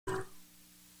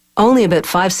Only about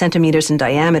 5 centimeters in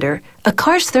diameter, a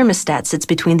car's thermostat sits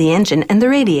between the engine and the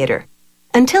radiator.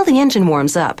 Until the engine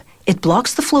warms up, it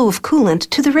blocks the flow of coolant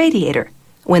to the radiator.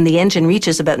 When the engine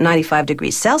reaches about 95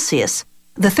 degrees Celsius,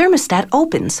 the thermostat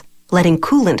opens, letting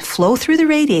coolant flow through the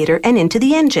radiator and into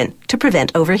the engine to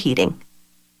prevent overheating.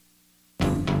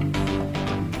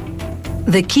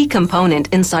 The key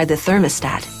component inside the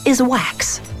thermostat is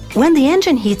wax. When the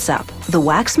engine heats up, the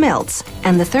wax melts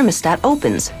and the thermostat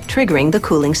opens, triggering the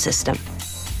cooling system.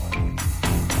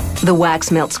 The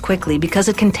wax melts quickly because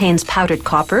it contains powdered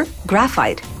copper,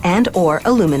 graphite, and/or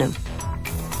aluminum.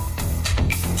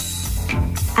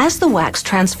 As the wax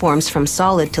transforms from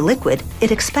solid to liquid,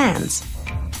 it expands.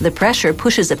 The pressure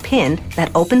pushes a pin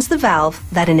that opens the valve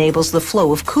that enables the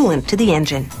flow of coolant to the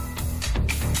engine.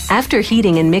 After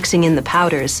heating and mixing in the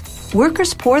powders,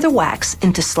 workers pour the wax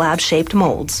into slab-shaped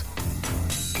molds.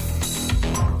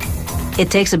 It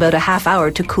takes about a half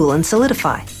hour to cool and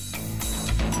solidify.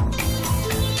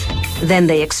 Then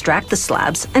they extract the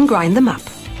slabs and grind them up.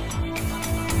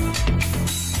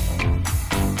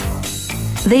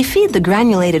 They feed the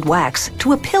granulated wax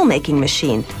to a pill-making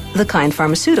machine, the kind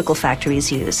pharmaceutical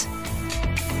factories use.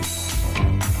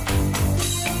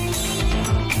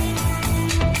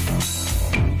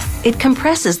 It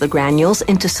compresses the granules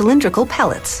into cylindrical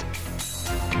pellets.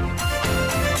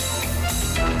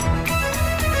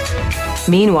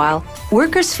 Meanwhile,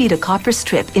 workers feed a copper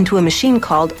strip into a machine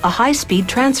called a high-speed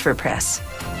transfer press.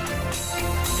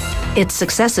 Its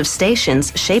successive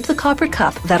stations shape the copper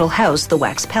cup that'll house the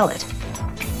wax pellet.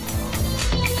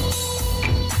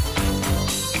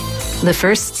 The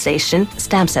first station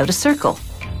stamps out a circle.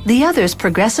 The others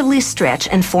progressively stretch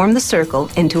and form the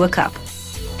circle into a cup.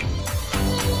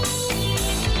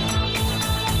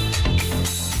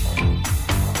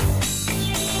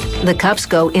 The cups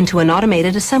go into an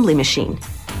automated assembly machine,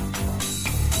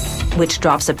 which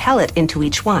drops a pellet into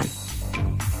each one.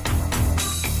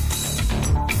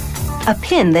 A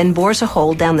pin then bores a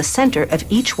hole down the center of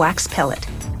each wax pellet.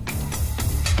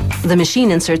 The machine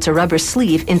inserts a rubber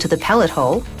sleeve into the pellet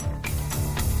hole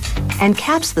and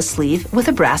caps the sleeve with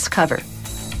a brass cover.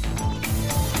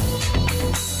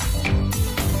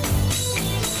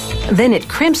 Then it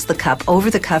crimps the cup over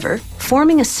the cover,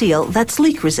 forming a seal that's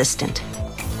leak-resistant.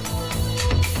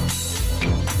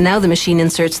 Now the machine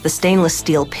inserts the stainless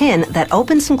steel pin that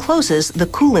opens and closes the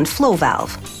coolant flow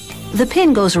valve. The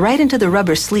pin goes right into the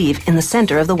rubber sleeve in the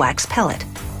center of the wax pellet.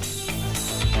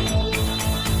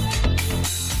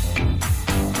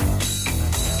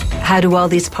 How do all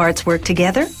these parts work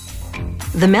together?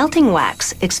 The melting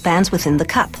wax expands within the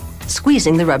cup,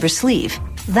 squeezing the rubber sleeve.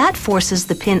 That forces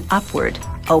the pin upward,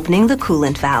 opening the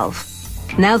coolant valve.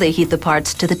 Now they heat the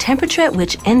parts to the temperature at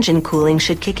which engine cooling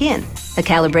should kick in. A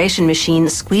calibration machine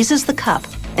squeezes the cup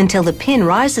until the pin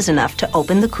rises enough to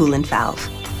open the coolant valve.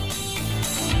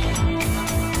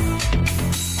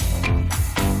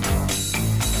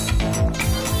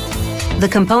 The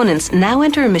components now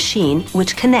enter a machine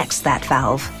which connects that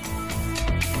valve.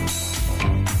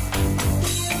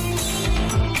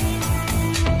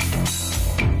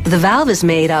 The valve is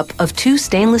made up of 2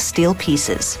 stainless steel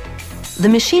pieces. The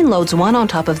machine loads one on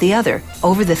top of the other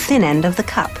over the thin end of the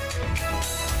cup.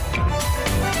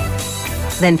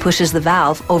 Then pushes the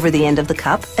valve over the end of the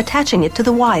cup, attaching it to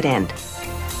the wide end.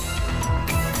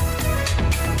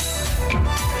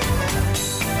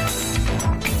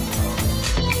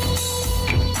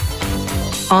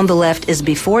 On the left is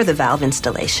before the valve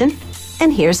installation,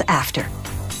 and here's after.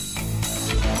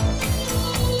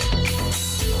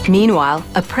 Meanwhile,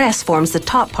 a press forms the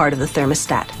top part of the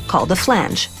thermostat, called a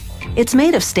flange. It's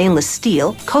made of stainless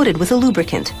steel coated with a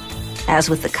lubricant. As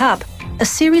with the cup, a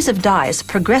series of dies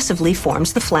progressively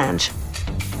forms the flange.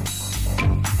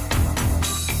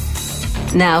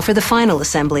 Now for the final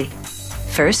assembly.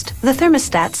 First, the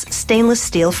thermostat's stainless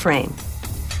steel frame.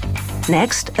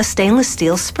 Next, a stainless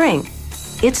steel spring.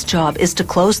 Its job is to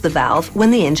close the valve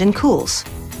when the engine cools.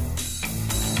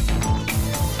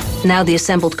 Now the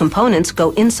assembled components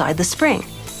go inside the spring.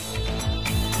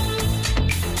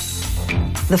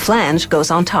 The flange goes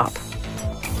on top.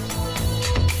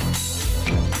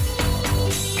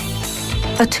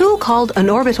 A tool called an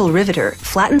orbital riveter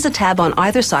flattens a tab on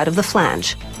either side of the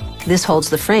flange. This holds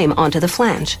the frame onto the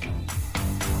flange.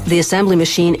 The assembly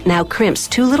machine now crimps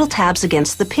 2 little tabs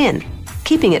against the pin,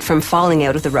 keeping it from falling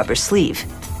out of the rubber sleeve.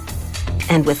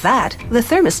 And with that, the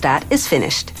thermostat is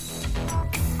finished.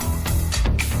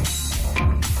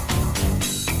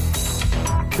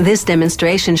 This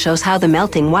demonstration shows how the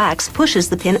melting wax pushes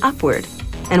the pin upward,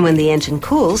 and when the engine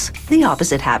cools, the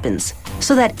opposite happens,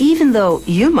 so that even though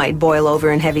you might boil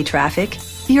over in heavy traffic,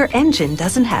 your engine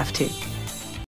doesn't have to.